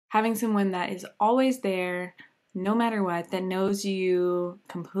having someone that is always there, no matter what, that knows you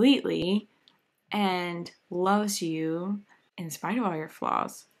completely and loves you in spite of all your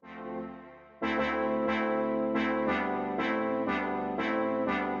flaws.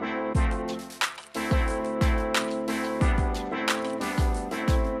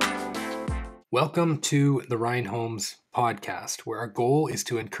 Welcome to the Ryan Holmes podcast, where our goal is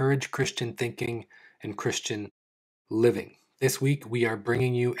to encourage Christian thinking and Christian living. This week, we are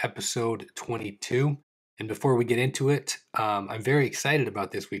bringing you episode 22. And before we get into it, I'm very excited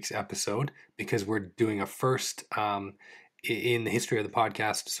about this week's episode because we're doing a first in the history of the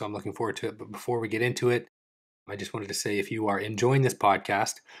podcast. So I'm looking forward to it. But before we get into it, I just wanted to say, if you are enjoying this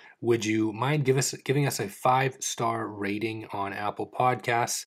podcast, would you mind giving us a 5-star rating on Apple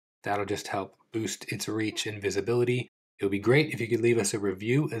Podcasts? That'll just help boost its reach and visibility. It would be great if you could leave us a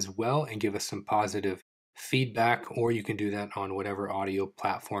review as well and give us some positive feedback, or you can do that on whatever audio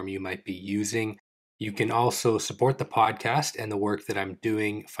platform you might be using. You can also support the podcast and the work that I'm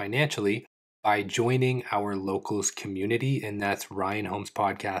doing financially by joining our locals community, and that's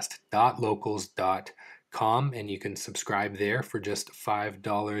ryanhomespodcast.locals.com, and you can subscribe there for just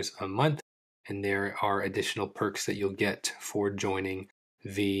 $5 a month, and there are additional perks that you'll get for joining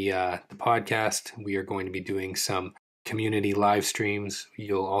the podcast. We are going to be doing some community live streams.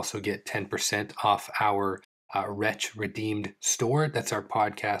 You'll also get 10% off our Wretch Redeemed store. That's our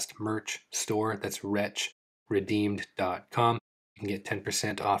podcast merch store. That's wretchredeemed.com. You can get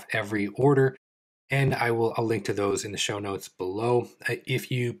 10% off every order, and I'll link to those in the show notes below.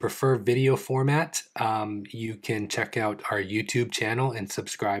 If you prefer video format, you can check out our YouTube channel and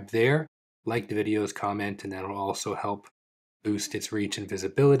subscribe there. Like the videos, comment, and that'll also help boost its reach and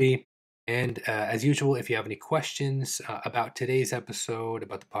visibility. And as usual, if you have any questions about today's episode,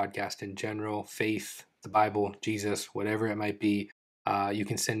 about the podcast in general, faith, the Bible, Jesus, whatever it might be, you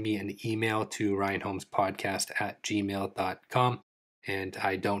can send me an email to ryanhomespodcast@gmail.com. And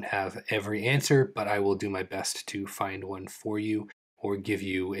I don't have every answer, but I will do my best to find one for you or give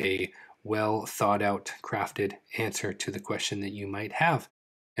you a well thought out, crafted answer to the question that you might have.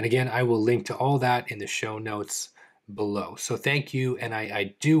 And again, I will link to all that in the show notes below. So thank you, and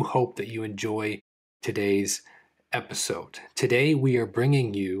I do hope that you enjoy today's episode. Today we are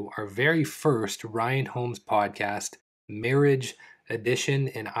bringing you our very first Ryan Holmes podcast, Marriage Edition,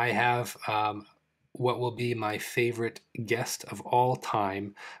 and I have what will be my favorite guest of all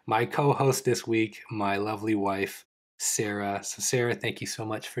time, my co-host this week, my lovely wife, Sarah. So Sarah, thank you so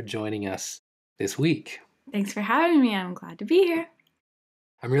much for joining us this week. Thanks for having me. I'm glad to be here.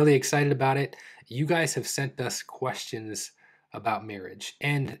 I'm really excited about it. You guys have sent us questions about marriage,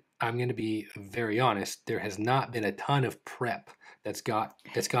 and I'm going to be very honest, there has not been a ton of prep that's gone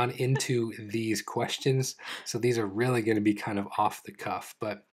into these questions. So these are really going to be kind of off the cuff,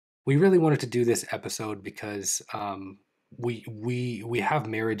 but we really wanted to do this episode because we have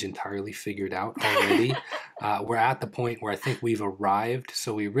marriage entirely figured out already. We're at the point where I think we've arrived.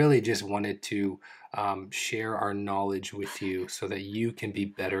 So we really just wanted to share our knowledge with you so that you can be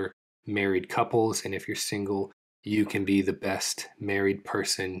better married couples. And if you're single, you can be the best married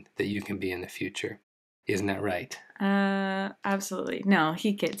person that you can be in the future. Isn't that right? Absolutely. No,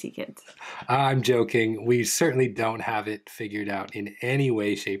 he kids. I'm joking. We certainly don't have it figured out in any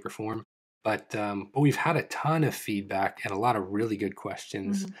way, shape, or form. But we've had a ton of feedback and a lot of really good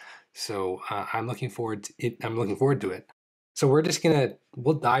questions. Mm-hmm. So I'm looking forward to it. So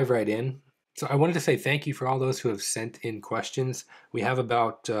we'll dive right in. So I wanted to say thank you for all those who have sent in questions. We have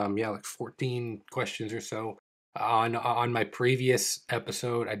about like 14 questions or so. On my previous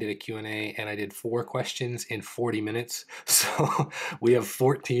episode, I did a Q&A and I did 4 questions in 40 minutes. So we have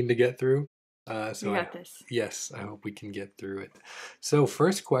 14 to get through. So you got this. Yes, I hope we can get through it. So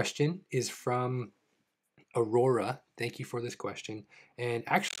first question is from Aurora. Thank you for this question. And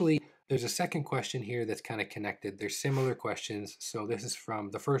actually, there's a second question here that's kind of connected. They're similar questions. So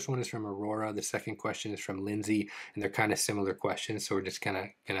the first one is from Aurora. The second question is from Lindsay, and they're kind of similar questions. So we're just kind of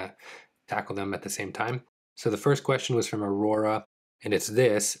going to tackle them at the same time. So the first question was from Aurora, and it's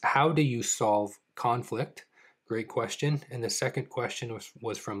this: how do you solve conflict? Great question. And the second question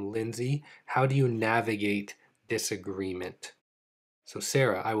was from Lindsay: how do you navigate disagreement? So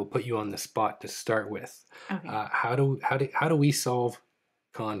Sarah, I will put you on the spot to start with. Okay. How do we solve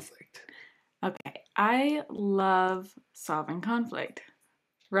conflict? Okay, I love solving conflict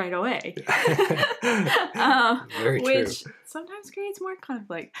right away. Very true. Which sometimes creates more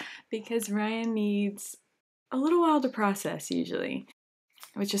conflict because Ryan needs a little while to process usually,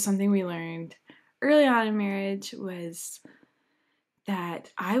 which is something we learned early on in marriage, was that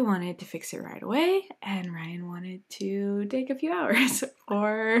I wanted to fix it right away, and Ryan wanted to take a few hours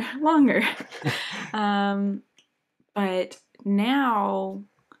or longer. But now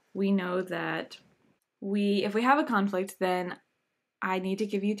we know that if we have a conflict, then I need to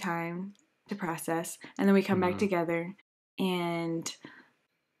give you time to process, and then we come back together, and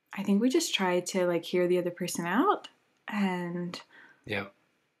I think we just try to like hear the other person out. And yeah,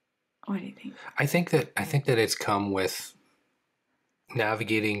 what do you think? I think that it's come with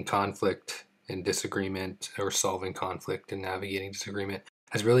navigating conflict and disagreement, or solving conflict and navigating disagreement,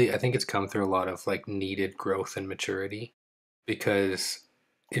 has really, I think it's come through a lot of like needed growth and maturity. Because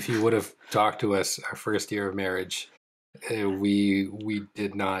if you would have talked to us our first year of marriage, we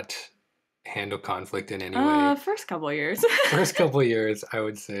did not handle conflict in any way. First couple of years. First couple of years, I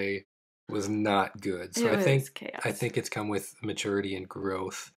would say, was not good. So It was chaos. I think it's come with maturity and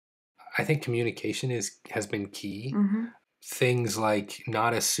growth. I think communication has been key. Mm-hmm. Things like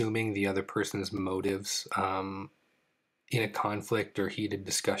not assuming the other person's motives in a conflict or heated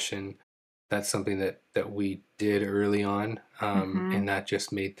discussion. That's something that we did early on, and that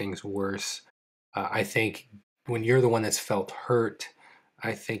just made things worse. I think when you're the one that's felt hurt,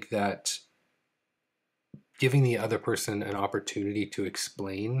 I think that giving the other person an opportunity to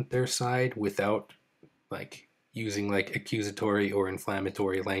explain their side without like using like accusatory or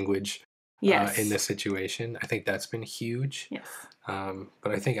inflammatory language in this situation, I think that's been huge. Yes.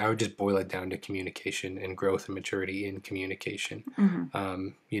 But I think I would just boil it down to communication and growth and maturity in communication.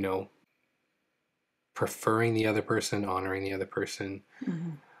 You know, preferring the other person, honoring the other person.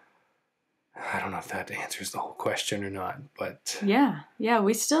 I don't know if that answers the whole question or not, but yeah,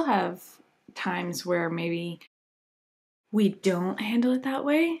 we still have times where maybe we don't handle it that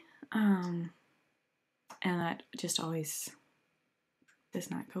way, and that just always does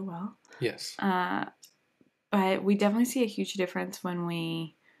not go well. Yes. But we definitely see a huge difference when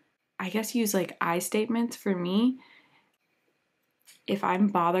we, I guess, use like I statements. For me, if I'm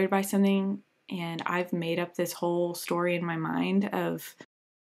bothered by something and I've made up this whole story in my mind of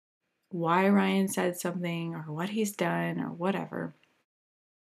why Ryan said something or what he's done or whatever,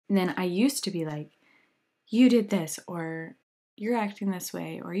 and then I used to be like, you did this, or you're acting this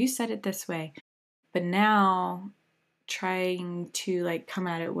way, or you said it this way. But now trying to like come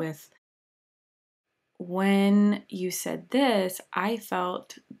at it with, when you said this, I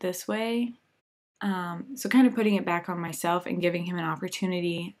felt this way. So kind of putting it back on myself and giving him an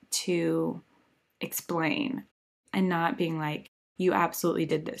opportunity to explain, and not being like, you absolutely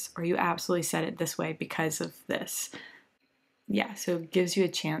did this, or you absolutely said it this way because of this. Yeah, so it gives you a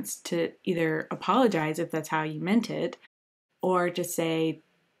chance to either apologize if that's how you meant it, or just say,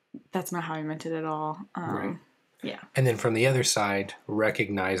 that's not how I meant it at all. Right. Yeah. And then from the other side,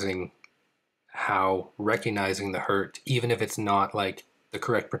 recognizing the hurt, even if it's not like the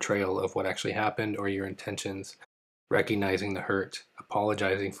correct portrayal of what actually happened or your intentions, recognizing the hurt,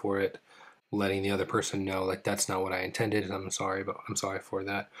 apologizing for it, letting the other person know, like, that's not what I intended, and I'm sorry for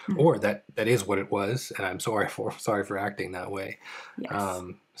that. Or that is what it was, and I'm sorry for acting that way. Yes.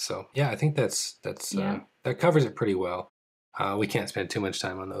 So yeah, I think that's that covers it pretty well. We can't spend too much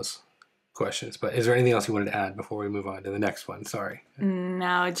time on those questions, but is there anything else you wanted to add before we move on to the next one? Sorry.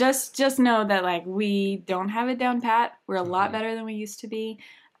 No, just know that like we don't have it down pat. We're a lot better than we used to be.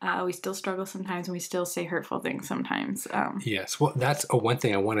 We still struggle sometimes, and we still say hurtful things sometimes. Yes, well, that's one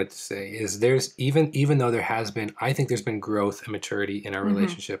thing I wanted to say is there's even though I think there's been growth and maturity in our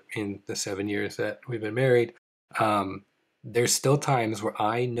relationship in the 7 years that we've been married. There's still times where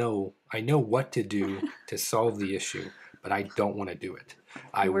I know what to do to solve the issue, but I don't want to do it.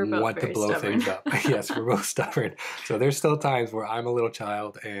 I want to blow things up. Yes, we're both stubborn. So there's still times where I'm a little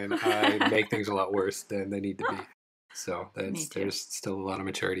child and I make things a lot worse than they need to be. So there's still a lot of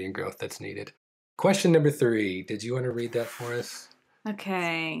maturity and growth that's needed. Question number 3. Did you want to read that for us?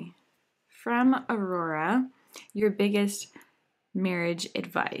 Okay. From Aurora, your biggest marriage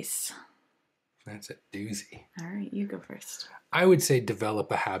advice. That's a doozy. All right, you go first. I would say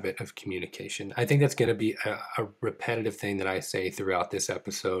develop a habit of communication. I think that's going to be a repetitive thing that I say throughout this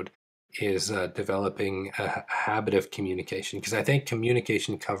episode, is developing a habit of communication, because I think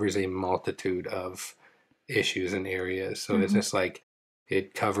communication covers a multitude of issues and areas. So it's just like,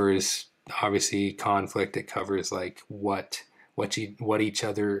 it covers obviously conflict. It covers like what each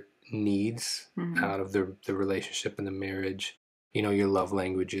other needs out of the relationship and the marriage. You know, your love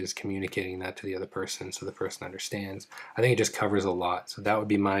languages, communicating that to the other person so the person understands. I think it just covers a lot. So that would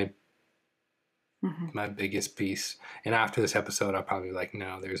be my biggest piece. And after this episode, I'll probably be like,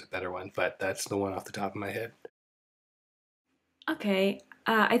 no, there's a better one, but that's the one off the top of my head. Okay.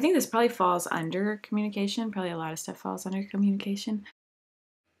 I think this probably falls under communication. Probably a lot of stuff falls under communication.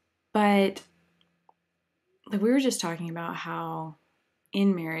 But like, we were just talking about how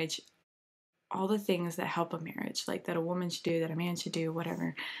in marriage, all the things that help a marriage, like that a woman should do, that a man should do,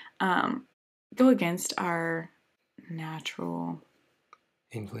 whatever, go against our natural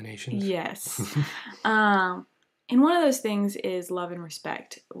inclinations. Yes. And one of those things is love and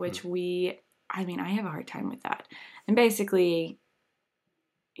respect, which I have a hard time with that. And basically,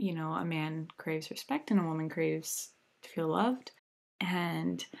 a man craves respect and a woman craves to feel loved.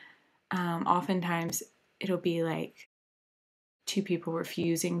 And oftentimes it'll be like two people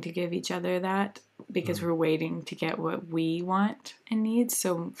refusing to give each other that because we're waiting to get what we want and need.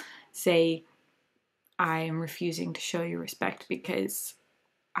 So say I am refusing to show you respect because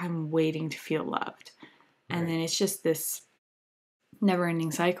I'm waiting to feel loved. And then it's just this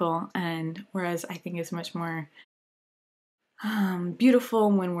never-ending cycle. And whereas I think it's much more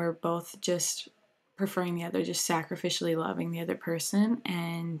beautiful when we're both just preferring the other, just sacrificially loving the other person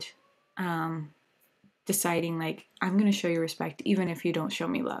and deciding like, I'm going to show you respect even if you don't show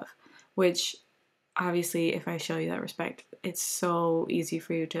me love, which obviously if I show you that respect, it's so easy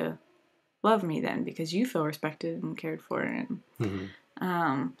for you to love me then because you feel respected and cared for. And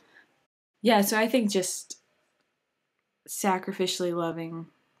so I think just sacrificially loving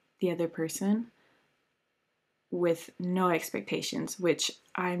the other person with no expectations, which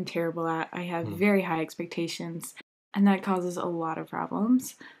I'm terrible at. I have very high expectations, and that causes a lot of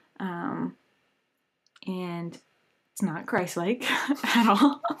problems. And it's not Christ-like at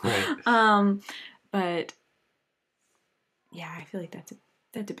all. Right. But yeah, I feel like that's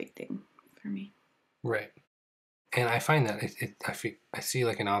a big thing for me. Right. And I find that I see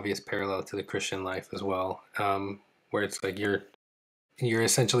like an obvious parallel to the Christian life as well, where it's like you're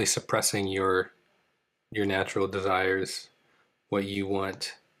essentially suppressing your natural desires, what you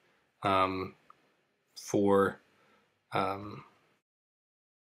want, for, in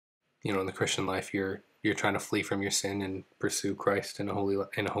the Christian life, you're trying to flee from your sin and pursue Christ in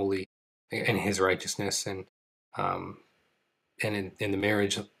His righteousness, and in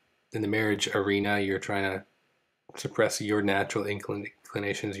the marriage arena, you're trying to suppress your natural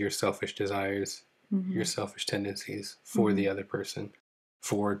inclinations, your selfish desires, your selfish tendencies for the other person,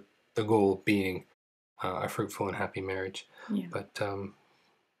 for the goal being a fruitful and happy marriage. Yeah. But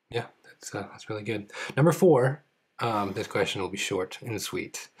that's really good. Number 4, this question will be short and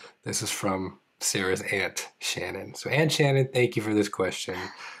sweet. This is from Sarah's aunt, Shannon. So Aunt Shannon, thank you for this question.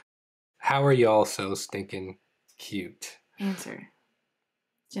 How are y'all so stinking cute? Answer.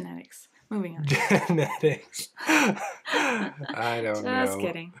 Genetics. Moving on. Genetics. I don't know. Just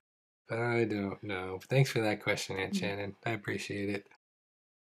kidding. I don't know. Thanks for that question, Aunt Shannon. I appreciate it.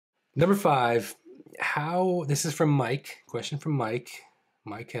 Number 5, this is from Mike. Question from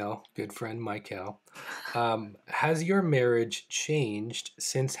Michael, good friend Michael. Has your marriage changed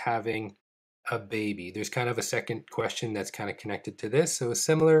since having a baby? There's kind of a second question that's kind of connected to this. So it's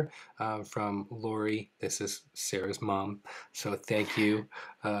similar, from Lori. This is Sarah's mom. So thank you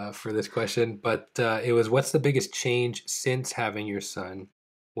for this question. But it was, what's the biggest change since having your son?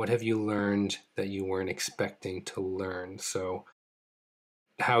 What have you learned that you weren't expecting to learn? So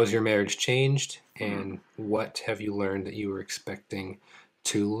how has your marriage changed? And what have you learned that you were expecting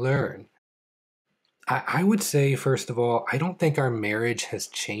to learn? I would say, first of all, I don't think our marriage has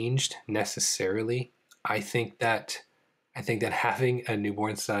changed necessarily. I think that having a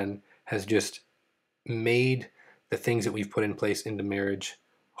newborn son has just made the things that we've put in place into marriage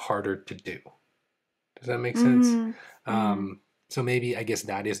harder to do. Does that make sense? So maybe, I guess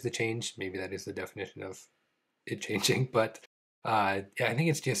that is the change. Maybe that is the definition of it changing. But I think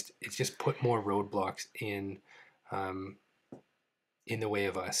it's just put more roadblocks in the way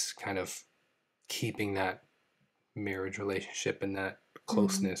of us kind of keeping that marriage relationship and that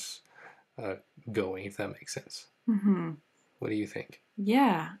closeness going, if that makes sense. What do you think?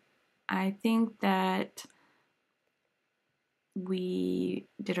 Yeah, I think that we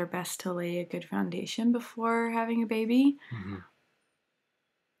did our best to lay a good foundation before having a baby.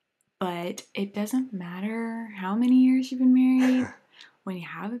 But it doesn't matter how many years you've been married. When you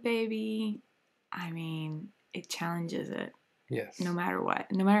have a baby, it challenges it. Yes. No matter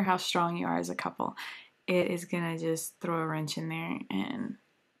what. No matter how strong you are as a couple, it is going to just throw a wrench in there and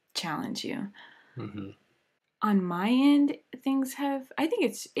challenge you. On my end, things have, I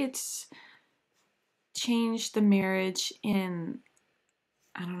think it's changed the marriage in,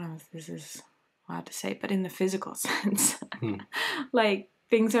 I don't know if this is allowed to say, but in the physical sense. Like,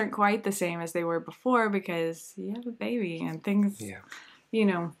 things aren't quite the same as they were before because you have a baby and things,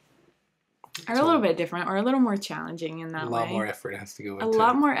 are a little bit different or a little more challenging in that way. A lot more effort has to go into a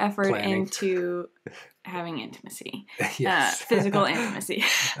lot more effort planning. into having intimacy. Yes. Physical intimacy.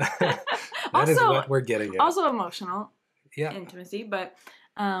 That is what we're getting at. Also emotional Yeah. intimacy, but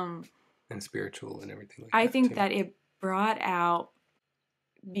and spiritual and everything like I that. think too. that it brought out,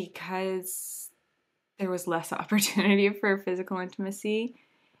 because there was less opportunity for physical intimacy,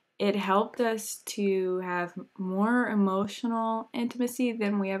 it helped us to have more emotional intimacy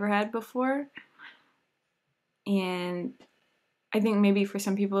than we ever had before. And I think maybe for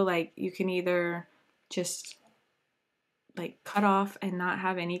some people, like, you can either just like cut off and not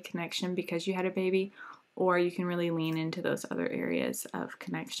have any connection because you had a baby, or you can really lean into those other areas of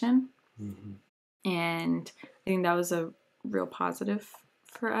connection. Mm-hmm. And I think that was a real positive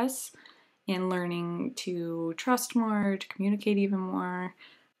for us in learning to trust more, to communicate even more.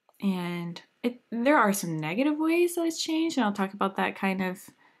 And there are some negative ways that it's changed, and I'll talk about that kind of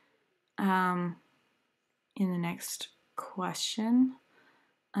in the next question.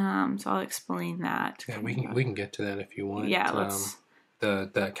 So I'll explain that. Yeah, we can get to that if you want. Yeah, let's.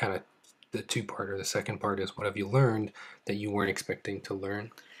 That kind of the two-part, or the second part, is what have you learned that you weren't expecting to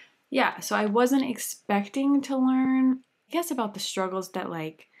learn? Yeah, so I wasn't expecting to learn, I guess, about the struggles that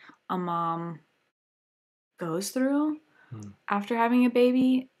like a mom goes through after having a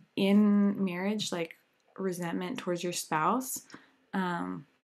baby in marriage, like resentment towards your spouse, things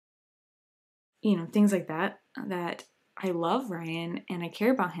like that. That I love Ryan and I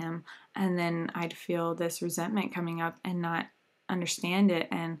care about him, and then I'd feel this resentment coming up and not understand it.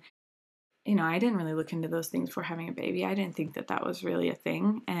 And I didn't really look into those things before having a baby. I didn't think that that was really a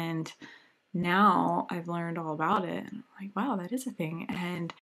thing, and now I've learned all about it. And I'm like, wow, that is a thing.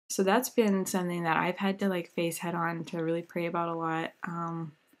 And so that's been something that I've had to like face head on, to really pray about a lot.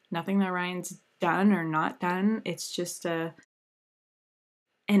 Nothing that Ryan's done or not done. It's just and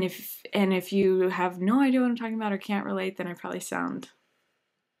if you have no idea what I'm talking about or can't relate, then I probably sound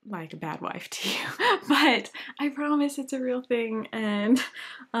like a bad wife to you. But I promise it's a real thing, and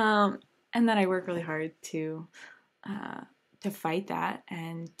that I work really hard to fight that,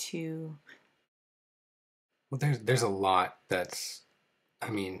 and to. Well, there's a lot that's, I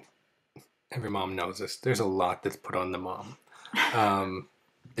mean, every mom knows this. There's a lot that's put on the mom.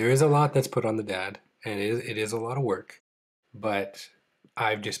 There is a lot that's put on the dad, and it is a lot of work. But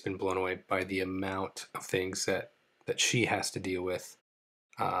I've just been blown away by the amount of things that she has to deal with.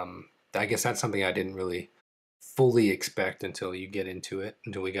 I guess that's something I didn't really fully expect until we got into it.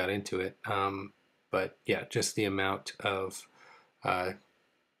 But yeah, just the amount of kind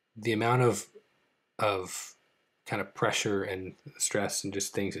of pressure and stress and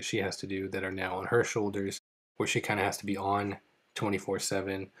just things that she has to do that are now on her shoulders, where she kind of has to be on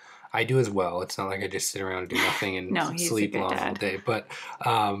 24/7. I do as well. It's not like I just sit around and do nothing and No, sleep long all day. But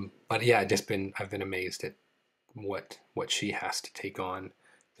yeah, I've been amazed at what she has to take on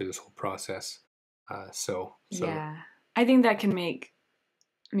through this whole process. So yeah, I think that can make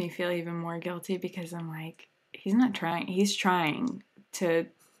me feel even more guilty, because I'm like, he's not trying. He's trying to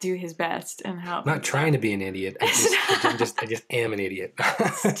do his best and help. I'm not trying to be an idiot. I just am an idiot.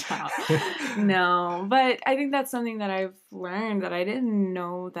 Stop. No, but I think that's something that I've learned that I didn't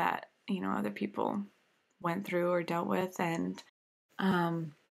know that other people went through or dealt with, and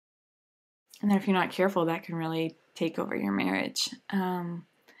that if you're not careful, that can really take over your marriage.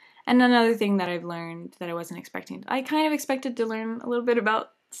 And another thing that I've learned that I wasn't expecting, I kind of expected to learn a little bit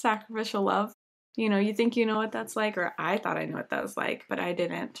about sacrificial love. You think you know what that's like, or I thought I knew what that was like, but I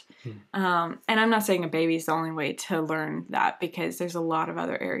didn't. And I'm not saying a baby is the only way to learn that, because there's a lot of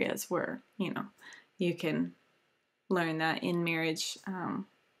other areas where, you can learn that in marriage,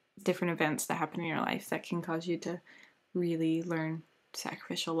 different events that happen in your life that can cause you to really learn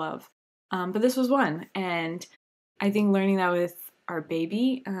sacrificial love. But this was one. And I think learning that with our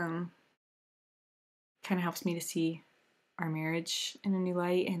baby kind of helps me to see our marriage in a new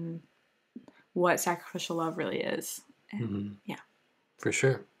light, and what sacrificial love really is. And, yeah. For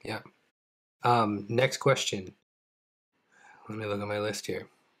sure. Yeah. Next question. Let me look at my list here.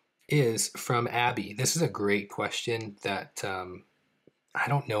 Is from Abby. This is a great question that I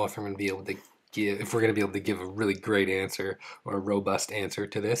don't know if I'm going to be able to if we're going to be able to give a really great answer or a robust answer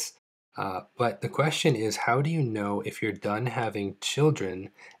to this. But the question is, how do you know if you're done having children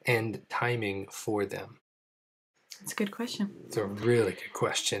and timing for them? That's a good question. It's a really good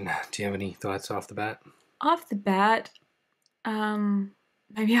question. Do you have any thoughts off the bat? Off the bat,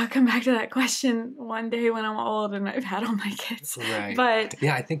 maybe I'll come back to that question one day when I'm old and I've had all my kids. Right. But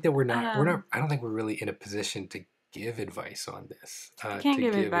yeah, I think that we're not. I don't think we're really in a position to give advice on this. I can't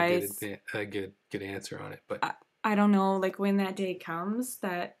give advice. A good answer on it. But I don't know, like when that day comes,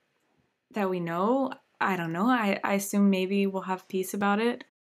 that that we know. I don't know. I assume maybe we'll have peace about it.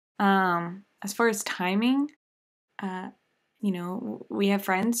 As far as timing, uh, we have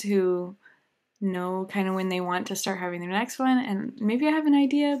friends who know kind of when they want to start having their next one, and maybe I have an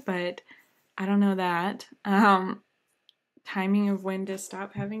idea, but I don't know that. Timing of when to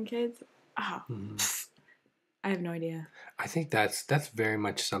stop having kids. Oh, Mhm. I have no idea. I think that's very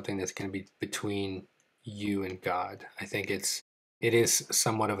much something that's going to be between you and God. I think it is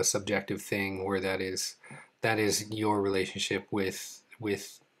somewhat of a subjective thing where that is your relationship with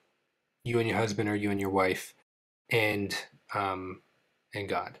you and your husband or you and your wife and um and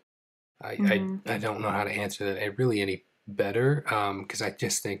God. Mm-hmm. I don't know how to answer that really any better because I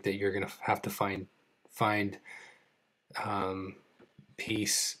just think that you're gonna have to find um,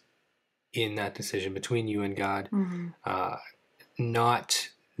 peace in that decision between you and God. Mm-hmm. Uh, not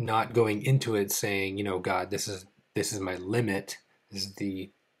not going into it saying, God, this is my limit. This is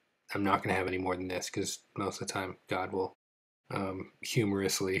the I'm not going to have any more than this, because most of the time God will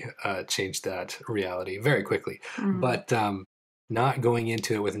humorously change that reality very quickly. Mm-hmm. But not going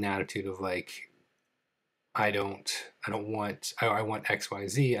into it with an attitude of like, I want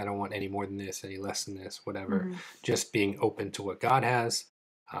XYZ. I don't want any more than this, any less than this, whatever. Mm-hmm. Just being open to what God has,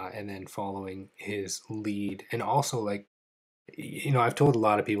 and then following His lead. And also, like, I've told a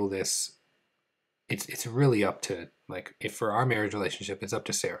lot of people this. It's really up to, like, if for our marriage relationship, it's up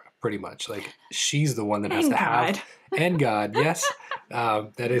to Sarah, pretty much. Like, she's the one that has And to have, God. and God, yes,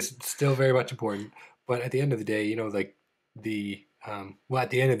 that is still very much important. But at the end of the day, like at the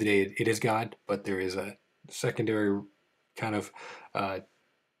end of the day, it is God, but there is a secondary kind of uh,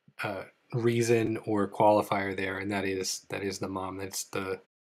 uh, reason or qualifier there, and that is the mom. That's the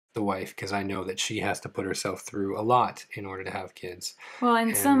wife, because I know that she has to put herself through a lot in order to have kids. Well,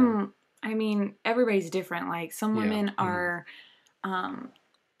 and And I mean, everybody's different. Like, some yeah, women are um,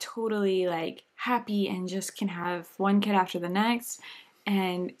 totally like happy and just can have one kid after the next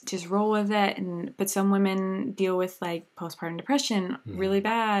and just roll with it. But some women deal with like postpartum depression really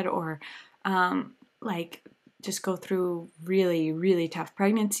bad, or like just go through really, really tough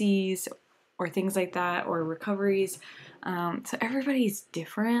pregnancies or things like that, or recoveries. So everybody's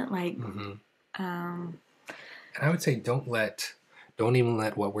different. Like, mm-hmm. um, And I would say don't even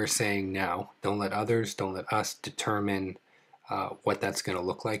let what we're saying now, don't let us determine what that's going to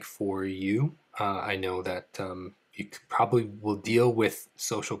look like for you. I know that you probably will deal with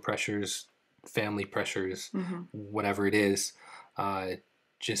social pressures, family pressures, mhm. whatever it is. Uh,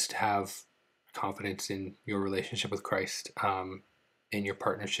 just have confidence in your relationship with Christ, in your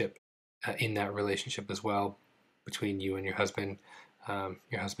partnership, in that relationship as well, between you and your husband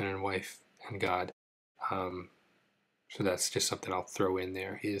and wife, and God. Um, so that's just something I'll throw in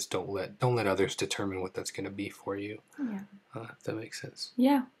there, is don't let others determine what that's going to be for you. Yeah. If that makes sense.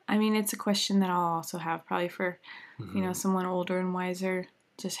 Yeah. I mean, it's a question that I'll also have probably for, Mm-hmm. someone older and wiser,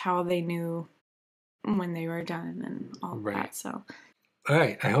 just how they knew when they were done and all of Right. that. So, All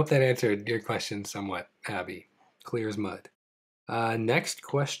right. I hope that answered your question somewhat, Abby. Clear as mud. Next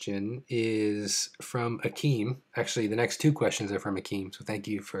question is from Akeem. Actually, the next two questions are from Akeem. So thank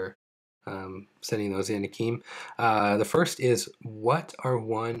you for sending those in, Akeem. The first is, what are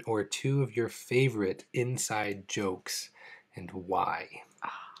one or two of your favorite inside jokes and why?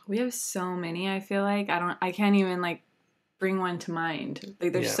 we have so many, I feel like. I can't even like bring one to mind.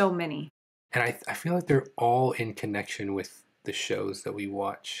 Like, there's Yeah. so many. And I feel like they're all in connection with the shows that we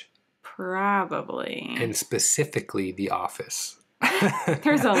watch, Probably. and specifically The Office.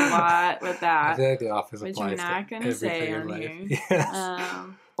 There's a lot with I that, feel like The Office which I'm applies to not going to everything say in on life. here. Yes.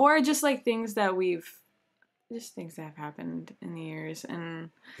 Or just like just things that have happened in the years.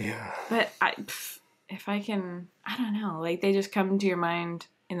 Yeah. But if I can, I don't know, like they just come to your mind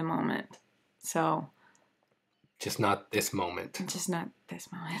in the moment. So, Just not this moment, just not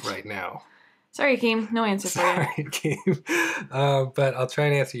this moment. right now. Sorry, Keem, no answer for you. Sorry, Kim. But I'll try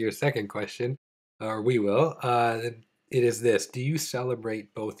and answer your second question, or we will. It is this: do you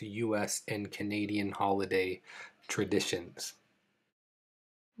celebrate both U.S. and Canadian holiday traditions?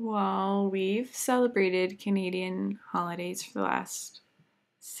 Well, we've celebrated Canadian holidays for the last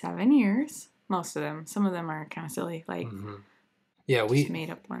 7 years. Most of them. Some of them are kind of silly, like Mm-hmm. Yeah, just made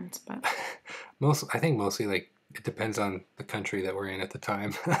up ones. But I think mostly, like, it depends on the country that we're in at the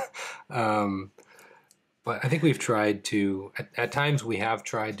time. um, but I think we've tried to, at times we have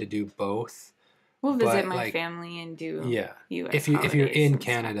tried to do both. we'll visit But my like, family and do yeah, U.S. if you're holidays in and stuff.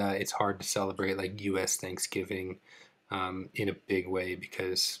 Canada, it's hard to celebrate like U.S. Thanksgiving in a big way,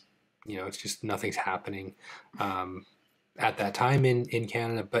 because it's just nothing's happening um, at that time in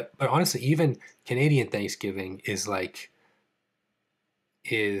Canada. But honestly, even Canadian Thanksgiving is like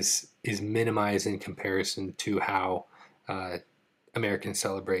is minimized in comparison to how Americans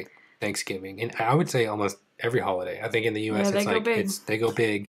celebrate Thanksgiving, and I would say almost every holiday. I think in the Yeah, U.S. they it's go like big. they go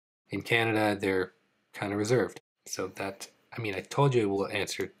big. In Canada, they're kind of reserved. So that, I mean, I told you we'll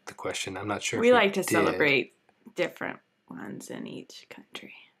answer the question. I'm not sure if We we like to did. celebrate different ones in each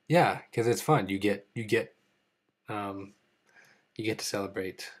country. Yeah, because it's fun. Um, you get to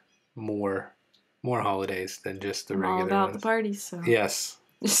celebrate more holidays than just the I'm all regular about the ones. parties, so Yes,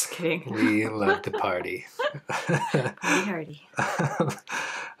 just kidding. we love to party. Party hardy.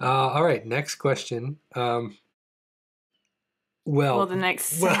 All right, next question. Well, Well, the next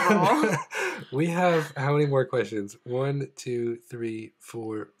several. we have how many more questions? 1, 2, 3,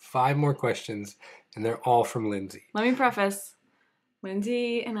 4, 5 more questions, and they're all from Lindsay. Let me preface.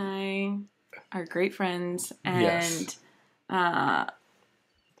 Lindsay and I are great friends, and Yes. I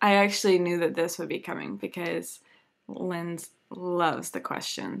actually knew that this would be coming because Linz loves the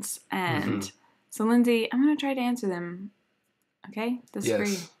questions. And so, Lindsay, I'm going to try to answer them. Okay? This is for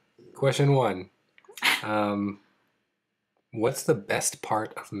you. Yes. Question 1. What's the best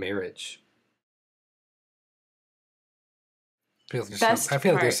part of marriage? Best I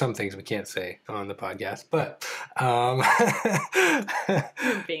feel like there's part. some things we can't say on the podcast, but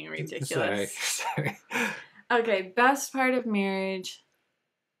You're being ridiculous. sorry. Okay, best part of marriage.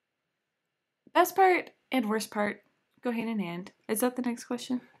 Best part and worst part go hand in hand. Is that the next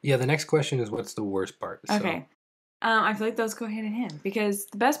question? Yeah, the next question is what's the worst part? Okay. I feel like those go hand in hand because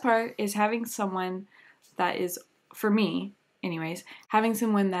the best part is having someone that is, for me, anyways, having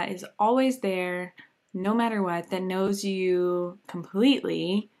someone that is always there, no matter what, that knows you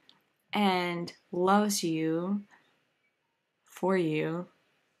completely and loves you for you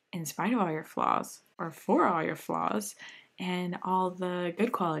in spite of all your flaws or for all your flaws and all the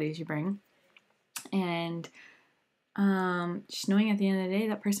good qualities you bring. And just knowing at the end of the day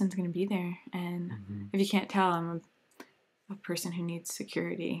that person's going to be there. And if you can't tell, I'm a person who needs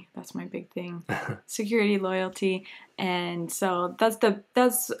security. That's my big thing. Security, loyalty. And so that's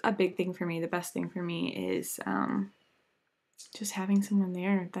a big thing for me. The best thing for me is just having someone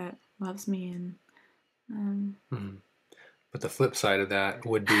there that loves me and But the flip side of that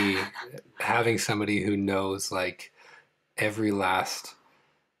would be having somebody who knows like every last,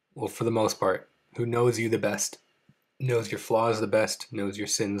 well, for the most part, who knows you the best, knows your flaws the best, knows your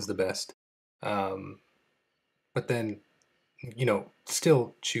sins the best. But then,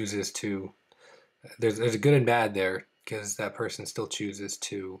 still chooses to, there's a good and bad there because that person still chooses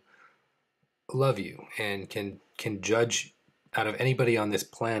to love you and can judge out of anybody on this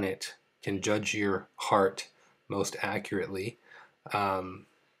planet, can judge your heart most accurately,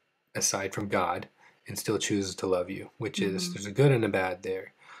 aside from God, and still chooses to love you, which is, there's a good and a bad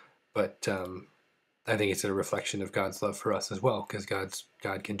there. But I think it's a reflection of God's love for us as well, because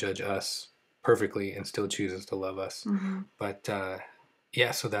God can judge us perfectly and still chooses to love us. But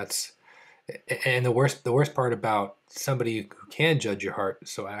yeah, so that's, and the worst part about somebody who can judge your heart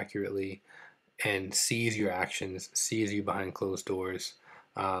so accurately and sees your actions, sees you behind closed doors.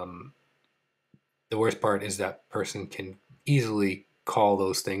 The worst part is that person can easily call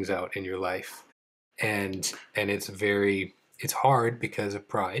those things out in your life, and it's hard because of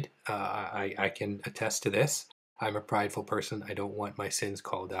pride. I can attest to this. I'm a prideful person. I don't want my sins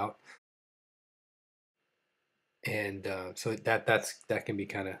called out, and so that can be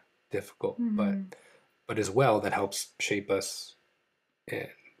kind of difficult. But as well, that helps shape us. And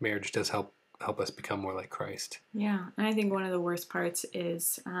marriage does help us become more like Christ. yeah. And I think one of the worst parts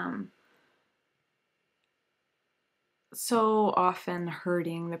is so often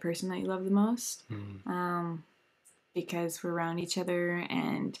hurting the person that you love the most. Because we're around each other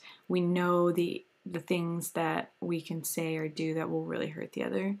and we know the things that we can say or do that will really hurt the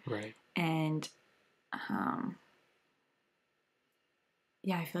other. Right. And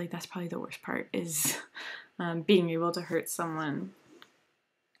yeah, I feel like that's probably the worst part is being able to hurt someone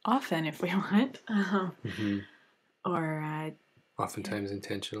often if we want, or oftentimes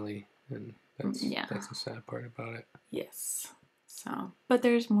intentionally, and that's the sad part about it. Yes. So, but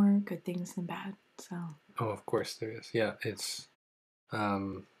there's more good things than bad. So. Oh, of course there is. Yeah, it's. I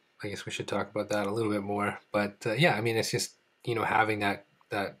guess we should talk about that a little bit more. But yeah, I mean, it's just having that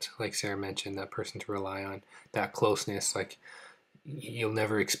like Sarah mentioned, that person to rely on, that closeness. Like you'll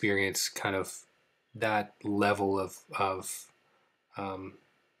never experience kind of that level of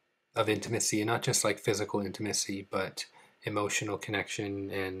intimacy, and not just like physical intimacy, but emotional connection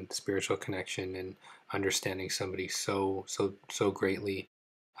and spiritual connection and understanding somebody so greatly.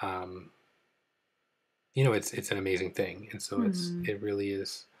 It's an amazing thing, and so it really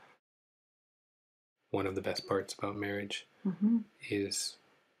is one of the best parts about marriage. Mm-hmm. is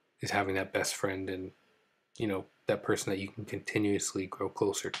having that best friend and, that person that you can continuously grow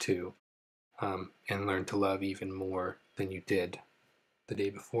closer to, and learn to love even more than you did the day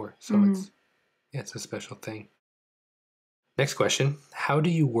before. So Mm-hmm. it's a special thing. Next question. How do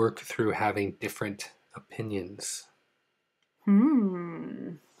you work through having different opinions?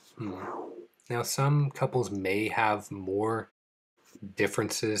 Hmm. Now, some couples may have more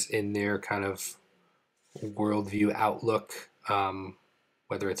differences in their kind of worldview outlook,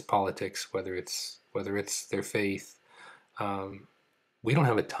 whether it's politics, whether it's their faith. We don't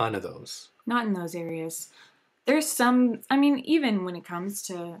have a ton of those. Not in those areas. There's some, I mean, even when it comes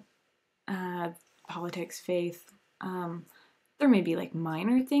to politics, faith, there may be like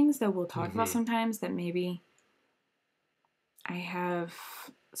minor things that we'll talk about sometimes that maybe I have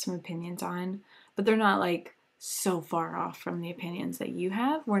some opinions on, but they're not like so far off from the opinions that you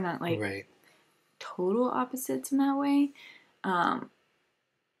have. We're not like Right. total opposites in that way.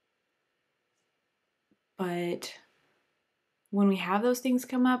 But when we have those things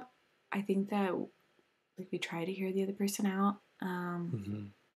come up, I think that like we try to hear the other person out.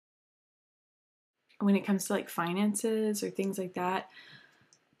 When it comes to like finances or things like that,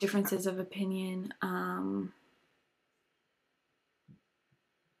 differences of opinion.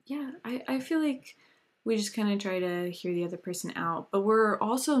 Yeah, I feel like we just kind of try to hear the other person out, but we're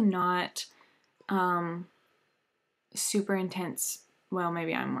also not super intense. Well,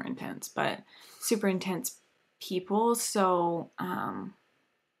 maybe I'm more intense, but super intense people. So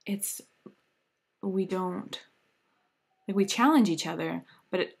it's we don't like we challenge each other,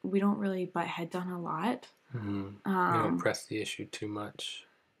 but we don't really butt heads on a lot. We don't press the issue too much.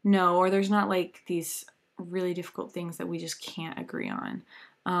 No, or there's not like these really difficult things that we just can't agree on.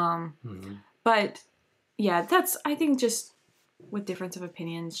 But yeah, that's I think just with difference of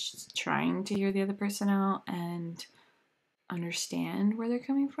opinions, just trying to hear the other person out and understand where they're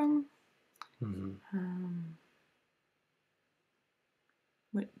coming from.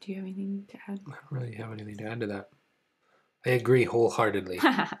 What do you have anything to add? I don't really have anything to add to that. I agree wholeheartedly.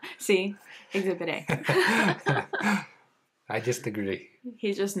 See, Exhibit A. I just agree.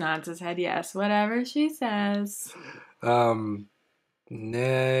 He just nods his head, yes, whatever she says.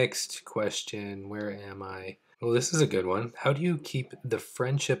 Next question. Where am I? Well, this is a good one. How do you keep the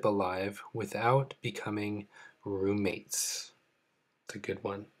friendship alive without becoming roommates? It's a good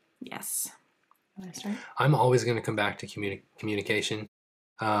one. Yes. Want to start? I'm always going to come back to communication.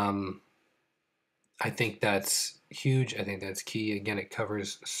 I think that's huge. I think that's key. Again, it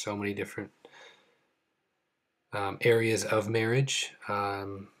covers so many different areas of marriage.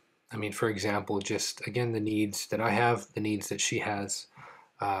 I mean, for example, just again, the needs that I have, the needs that she has.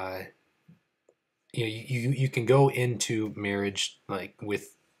 You can go into marriage like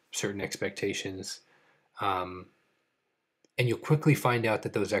with certain expectations, and you'll quickly find out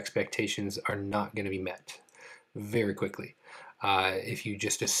that those expectations are not going to be met very quickly if you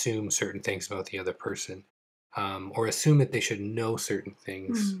just assume certain things about the other person, or assume that they should know certain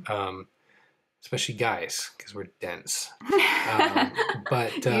things. Especially guys, because we're dense.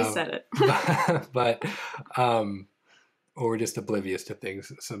 But you said it. but or we're just oblivious to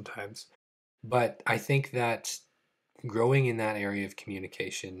things sometimes. But I think that growing in that area of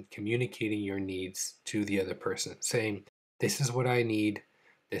communication, communicating your needs to the other person, saying, "This is what I need.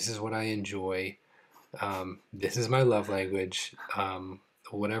 This is what I enjoy. This is my love language."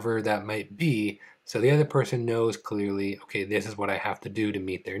 Whatever that might be, so the other person knows clearly, okay, this is what I have to do to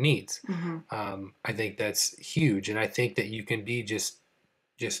meet their needs. I think that's huge, and I think that you can be just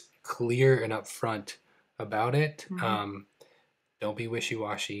clear and upfront about it. Don't be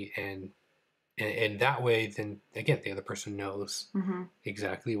wishy-washy, and that way, then again, the other person knows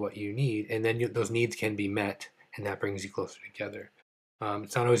exactly what you need, and then those needs can be met, and that brings you closer together.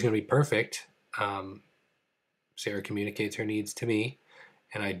 It's not always going to be perfect. Sarah communicates her needs to me,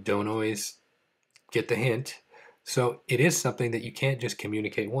 and I don't always get the hint. So it is something that you can't just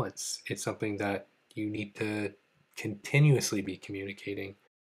communicate once. It's something that you need to continuously be communicating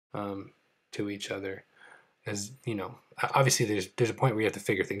to each other. As you know, obviously there's a point where you have to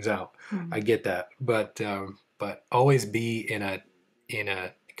figure things out. I get that, but always be in a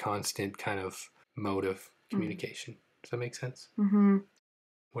constant kind of mode of communication. Does that make sense?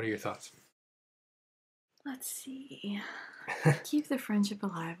 What are your thoughts? Let's see. Keep the friendship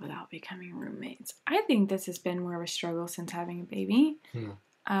alive without becoming roommates. I think this has been more of a struggle since having a baby.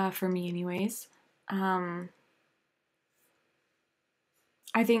 For me, anyways. I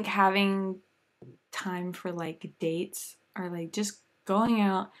think having time for like dates or like just going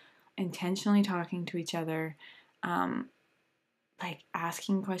out, intentionally talking to each other, like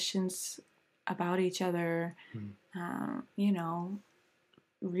asking questions about each other, Mm-hmm. you know,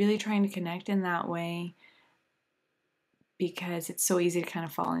 really trying to connect in that way, because it's so easy to kind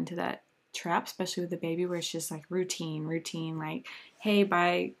of fall into that trap, especially with the baby, where it's just like routine, like, hey,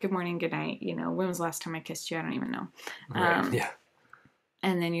 bye, good morning, good night. You know, when was the last time I kissed you? I don't even know. Right. Yeah.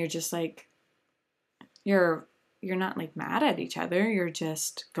 And then you're just like, you're not like mad at each other. You're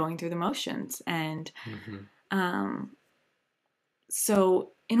just going through the motions. And Mm-hmm.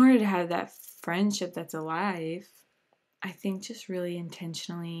 so in order to have that friendship that's alive, I think just really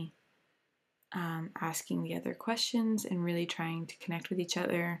intentionally asking the other questions and really trying to connect with each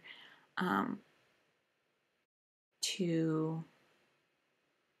other, to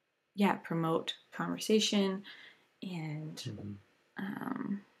promote conversation, and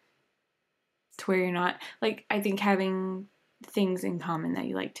Mm-hmm. to where you're not like, I think having things in common that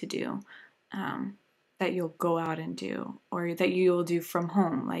you like to do, that you'll go out and do, or that you'll do from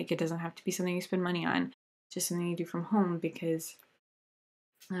home. Like, it doesn't have to be something you spend money on, just something you do from home, because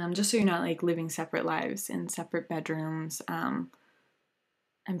just so you're not like living separate lives in separate bedrooms. And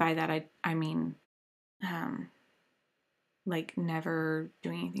by that I mean like never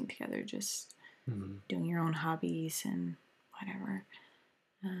doing anything together, just doing your own hobbies and whatever.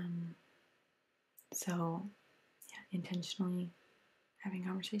 So intentionally having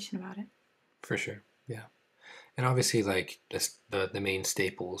conversation about it. For sure. Yeah. And obviously, like just the main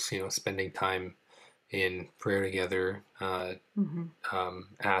staples, spending time in prayer together,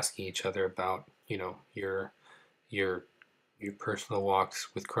 asking each other about, your your your personal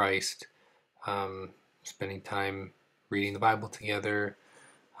walks with Christ, um, spending time reading the Bible together.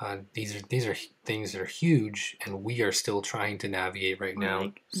 These are things that are huge, and we are still trying to navigate right Or now.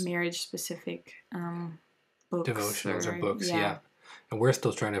 like marriage specific books, Devotionals or or books, yeah. And we're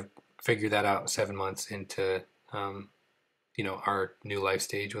still trying to figure that out 7 months into our new life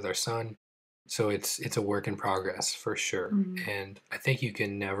stage with our son. So it's a work in progress for sure. And I think you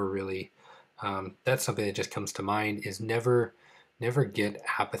can never really that's something that just comes to mind, is never get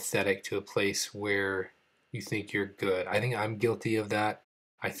apathetic to a place where you think you're good. I think I'm guilty of that.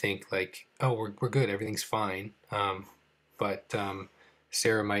 I think like, oh, we're good, everything's fine. But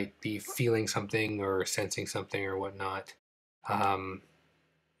Sarah might be feeling something or sensing something or whatnot. Um,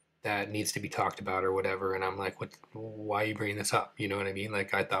 that needs to be talked about or whatever, and I'm like, what, why are you bringing this up? You know what I mean?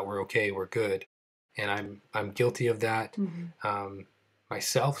 Like, I thought we're okay, we're good. And I'm guilty of that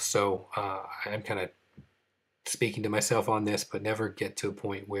myself. So I'm kind of speaking to myself on this, but never get to a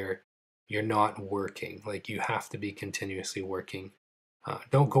point where you're not working. Like, you have to be continuously working.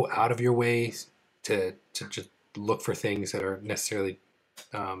 Don't go out of your way to just look for things that are necessarily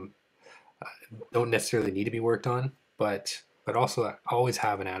um, don't necessarily need to be worked on, but also always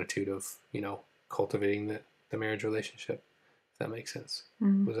have an attitude of cultivating the marriage relationship. If that makes sense.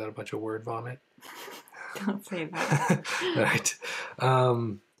 Was that a bunch of word vomit? Don't say that. All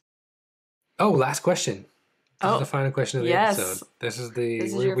right. Last question. This is the final question of the episode. This is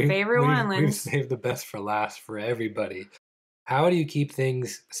your favorite one, Lynn. We've saved the best for last for everybody. How do you keep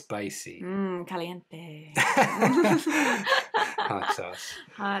things spicy? Caliente. Hot sauce.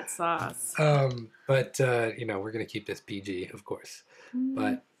 Hot sauce. But we're gonna keep this PG, of course.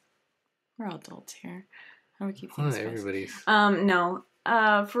 But we're all adults here. How do we keep things spicy? Everybody's. No.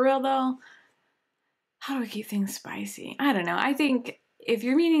 For real though, how do we keep things spicy? I don't know. I think if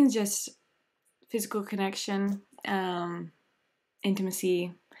you're meaning just physical connection,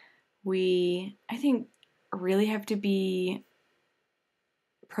 intimacy, I think really have to be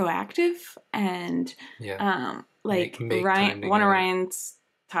proactive and like Ryan, one of Ryan's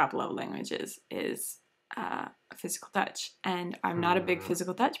top love languages is physical touch, and I'm not a big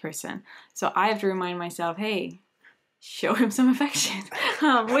physical touch person, so I have to remind myself, hey, show him some affection,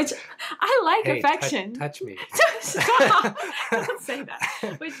 which I like. Affection. Touch me. Stop. Don't say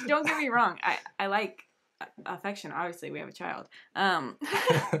that. Which, don't get me wrong, I like affection. Obviously, we have a child,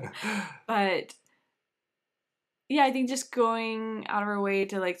 but yeah, I think just going out of our way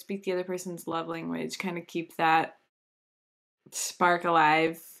to like speak the other person's love language, kind of keep that spark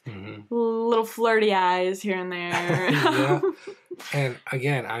alive. Little flirty eyes here and there. Yeah. And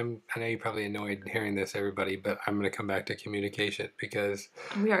again, I know you're probably annoyed hearing this, everybody, but I'm going to come back to communication, because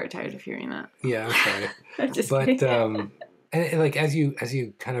we are tired of hearing that. Yeah, I'm sorry. But and like as you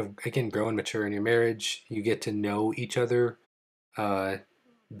kind of again grow and mature in your marriage, you get to know each other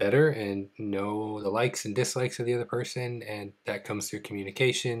better and know the likes and dislikes of the other person, and that comes through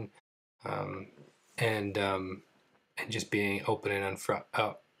communication, and just being open and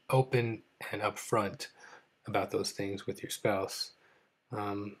upfront about those things with your spouse,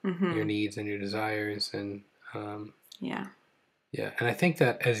 your needs and your desires, and yeah. Yeah, and I think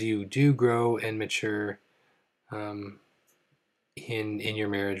that as you do grow and mature um, in your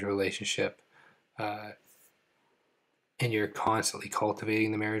marriage relationship, uh, and you're constantly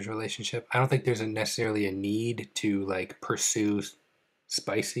cultivating the marriage relationship, I don't think there's necessarily a need to like pursue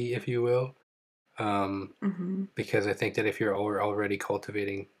spicy, if you will, because I think that if you're already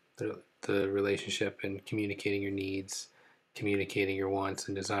cultivating the relationship and communicating your needs, communicating your wants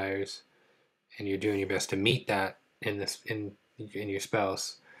and desires, and you're doing your best to meet that in your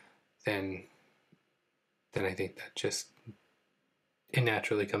spouse, then I think that just it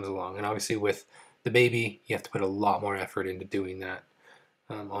naturally comes along. And obviously, with the baby, you have to put a lot more effort into doing that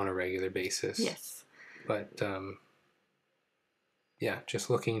on a regular basis. Yes. But yeah, just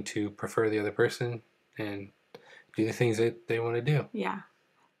looking to prefer the other person and do the things that they want to do. Yeah.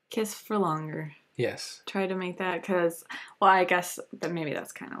 Kiss for longer. Yes. Try to make that because, well, I guess that maybe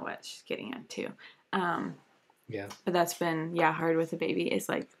that's kind of what she's getting at too. Yeah. But that's been, hard with the baby. It's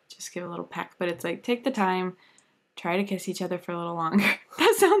like, just give a little peck. But it's like, take the time, try to kiss each other for a little longer.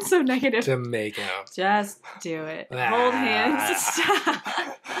 That sounds so negative. To make out. Just do it. Hold hands. Stop.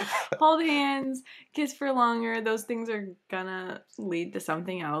 Hold hands. Kiss for longer. Those things are gonna lead to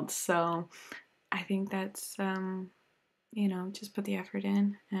something else. So I think that's, just put the effort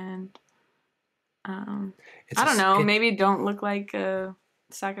in. And I don't know. Maybe don't look like a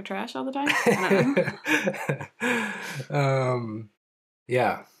sack of trash all the time. I don't know.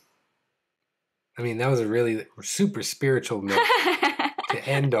 Yeah. I mean, that was a really super spiritual note to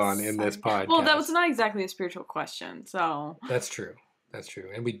end on in this podcast. Well, that was not exactly a spiritual question, so. That's true. That's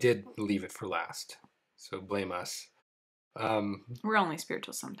true. And we did leave it for last. So blame us. We're only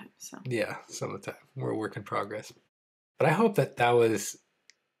spiritual sometimes, so. Yeah, some of the time. We're a work in progress. But I hope that was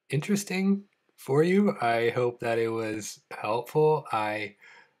interesting for you. I hope that it was helpful. I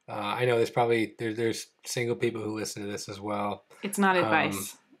know there's single people who listen to this as well. It's not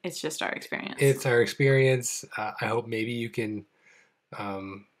advice. It's just our experience. It's our experience. I hope maybe you can,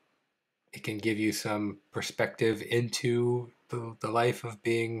 it can give you some perspective into the life of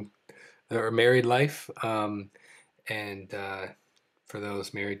being, or married life. And for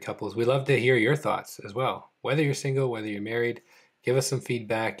those married couples, we love to hear your thoughts as well. Whether you're single, whether you're married, give us some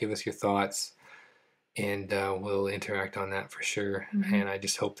feedback, give us your thoughts, and we'll interact on that for sure. Mm-hmm. And I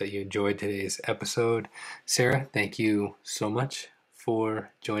just hope that you enjoyed today's episode. Sarah, thank you so much for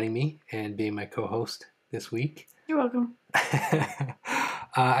joining me and being my co-host this week. You're welcome.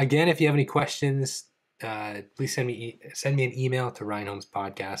 Again, if you have any questions, please send me an email to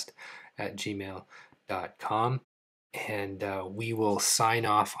ryanhomespodcast@gmail.com. And we will sign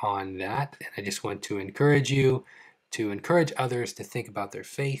off on that. And I just want to encourage you to encourage others to think about their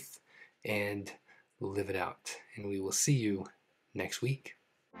faith and live it out. And we will see you next week.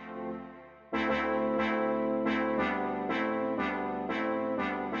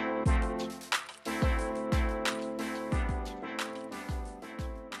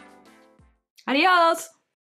 Adios!